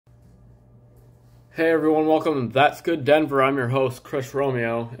Hey everyone, welcome to That's Good Denver. I'm your host, Chris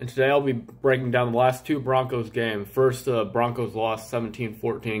Romeo, and today I'll be breaking down the last two Broncos games. First, the Broncos lost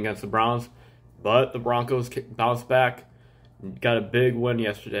 17-14 against the Browns, but the Broncos bounced back and got a big win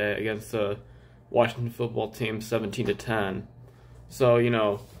yesterday against the Washington football team, 17-10.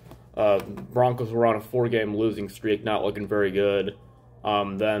 So, Broncos were on a four-game losing streak, not looking very good.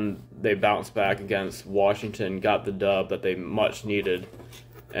 Then they bounced back against Washington, got the dub that they much needed.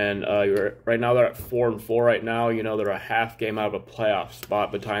 And right now they're at 4-4 right now. They're a half game out of a playoff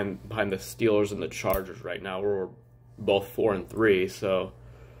spot behind the Steelers and the Chargers right now. We're both 4-3, so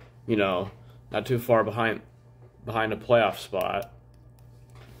not too far behind a playoff spot.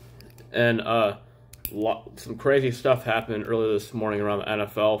 And some crazy stuff happened earlier this morning around the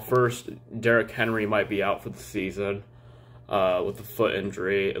NFL. First, Derrick Henry might be out for the season with a foot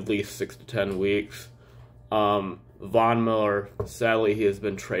injury, at least 6 to 10 weeks. Von Miller, sadly, he has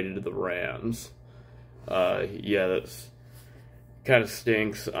been traded to the Rams. Yeah, that's kind of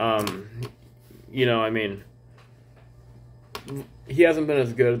stinks. He hasn't been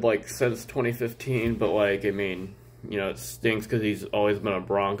as good, since 2015, but, it stinks because he's always been a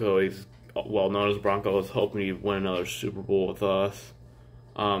Bronco. He's well known as a Bronco. I was hoping he'd win another Super Bowl with us.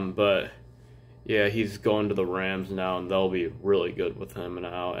 But, yeah, he's going to the Rams now, and they'll be really good with him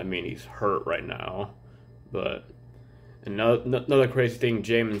now. He's hurt right now, but... Another crazy thing,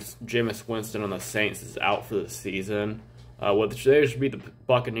 Jameis Winston on the Saints is out for the season. They just beat the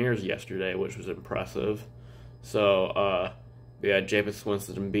Buccaneers yesterday, which was impressive. So, yeah, Jameis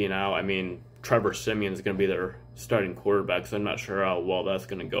Winston being out, Trevor Siemian's going to be their starting quarterback, so I'm not sure how well that's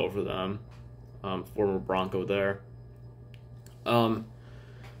going to go for them. Former Bronco there. Yeah,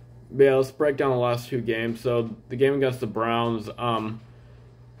 let's break down the last two games. So, the game against the Browns,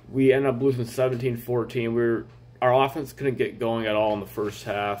 we ended up losing 17-14. Our offense couldn't get going at all in the first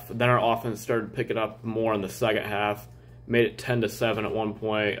half. Then our offense started picking up more in the second half. Made it 10-7 at one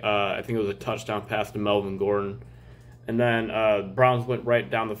point. I think it was a touchdown pass to Melvin Gordon. And then Browns went right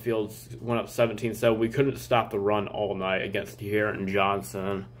down the field, went up 17-7. We couldn't stop the run all night against De'Aaron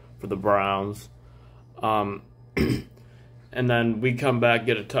Johnson for the Browns. And then we come back,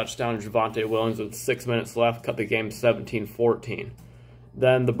 get a touchdown to Javonte Williams with 6 minutes left, cut the game 17-14.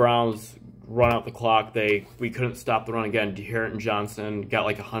 Then the Browns run out the clock. We couldn't stop the run again. De'Aaron Johnson got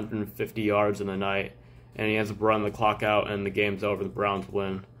 150 yards in the night, and he ends up running the clock out, and the game's over. The Browns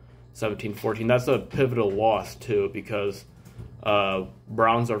win 17-14. That's a pivotal loss, too, because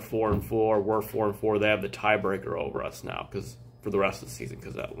Browns are 4-4. We're 4-4. They have the tiebreaker over us now for the rest of the season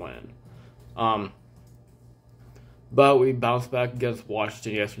because of that win. But we bounced back against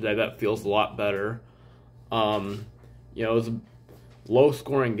Washington yesterday. That feels a lot better. It was a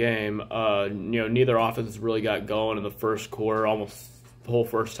low-scoring game. Neither offense really got going in the first quarter, almost the whole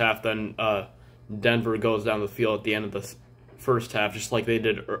first half. Then Denver goes down the field at the end of the first half, just like they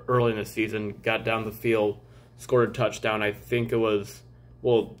did early in the season. Got down the field, scored a touchdown. I think it was,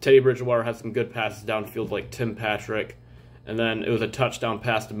 Teddy Bridgewater had some good passes downfield like Tim Patrick. And then it was a touchdown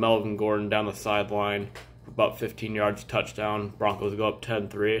pass to Melvin Gordon down the sideline for about 15 yards, touchdown. Broncos go up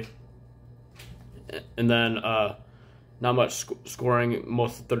 10-3. And then... not much scoring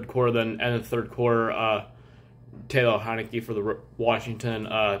most of the third quarter. Then end of the third quarter, Taylor Heineke for the Washington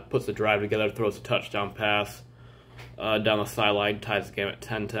puts the drive together, throws a touchdown pass down the sideline, ties the game at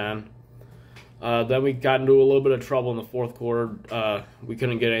 10-10. Then we got into a little bit of trouble in the fourth quarter. We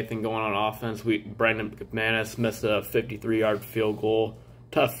couldn't get anything going on offense. Brandon McManus missed a 53-yard field goal.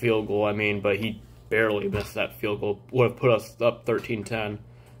 Tough field goal, but he barely missed that field goal. Would have put us up 13-10.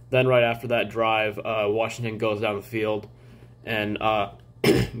 Then right after that drive, Washington goes down the field and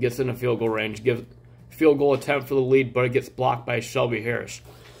gets in a field goal range, gives field goal attempt for the lead, but it gets blocked by Shelby Harris.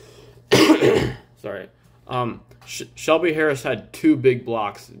 Sorry. Shelby Harris had two big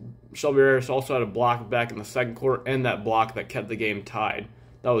blocks. Shelby Harris also had a block back in the second quarter and that block that kept the game tied.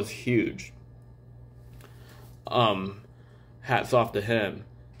 That was huge. Hats off to him.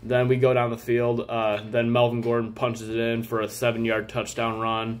 Then we go down the field. Then Melvin Gordon punches it in for a 7-yard touchdown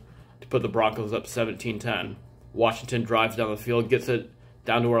run to put the Broncos up 17-10. Washington drives down the field, gets it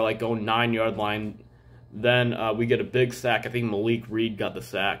down to our own 9-yard line. Then we get a big sack. I think Malik Reed got the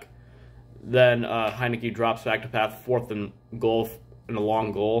sack. Then Heineke drops back to pass, 4th and goal and a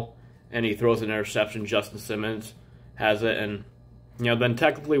long goal, and he throws an interception. Justin Simmons has it, and then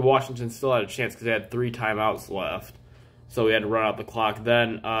technically Washington still had a chance because they had 3 timeouts left. So we had to run out the clock.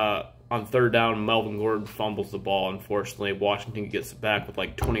 Then on third down, Melvin Gordon fumbles the ball, unfortunately. Washington gets it back with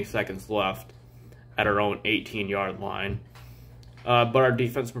 20 seconds left at our own 18-yard line. But our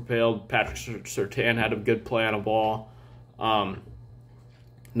defense prevailed. Patrick Surtain had a good play on a ball.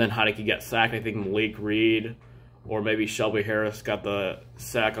 And then how he could get sacked. I think Malik Reed or maybe Shelby Harris got the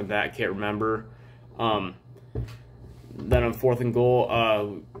sack on that. Can't remember. Then on 4th and goal,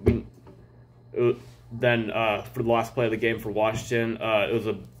 for the last play of the game for Washington, it was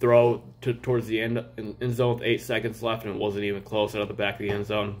a throw towards the end zone with 8 seconds left, and it wasn't even close out of the back of the end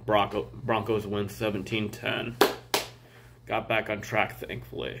zone. Broncos win 17-10. Got back on track,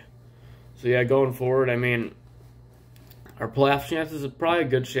 thankfully. So yeah, going forward, I mean, our playoff chances are probably a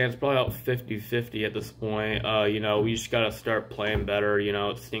good chance, probably about 50-50 at this point. You know, we just got to start playing better. You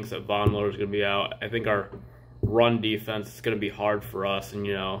know, it stinks that Von Miller's going to be out. I think our run defense is going to be hard for us, and,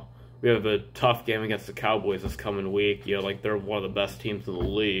 you know, we have a tough game against the Cowboys this coming week. You know, like, they're one of the best teams in the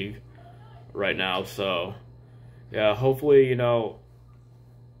league right now. So, yeah, hopefully, you know,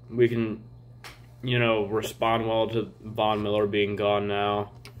 we can, you know, respond well to Von Miller being gone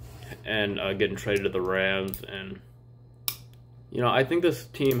now and getting traded to the Rams. And, you know, I think this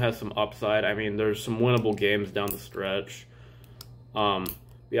team has some upside. I mean, there's some winnable games down the stretch.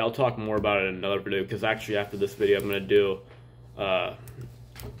 Yeah, I'll talk more about it in another video, because actually after this video I'm going to do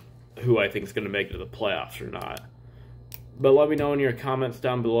who I think is going to make it to the playoffs or not. But let me know in your comments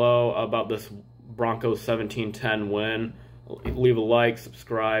down below about this Broncos 17-10 win. Leave a like,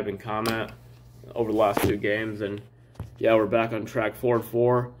 subscribe, and comment over the last 2 games. And yeah, we're back on track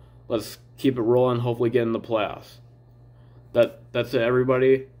 4-4. Let's keep it rolling, hopefully get in the playoffs. That's it,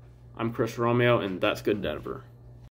 everybody. I'm Chris Romeo, and that's good Denver.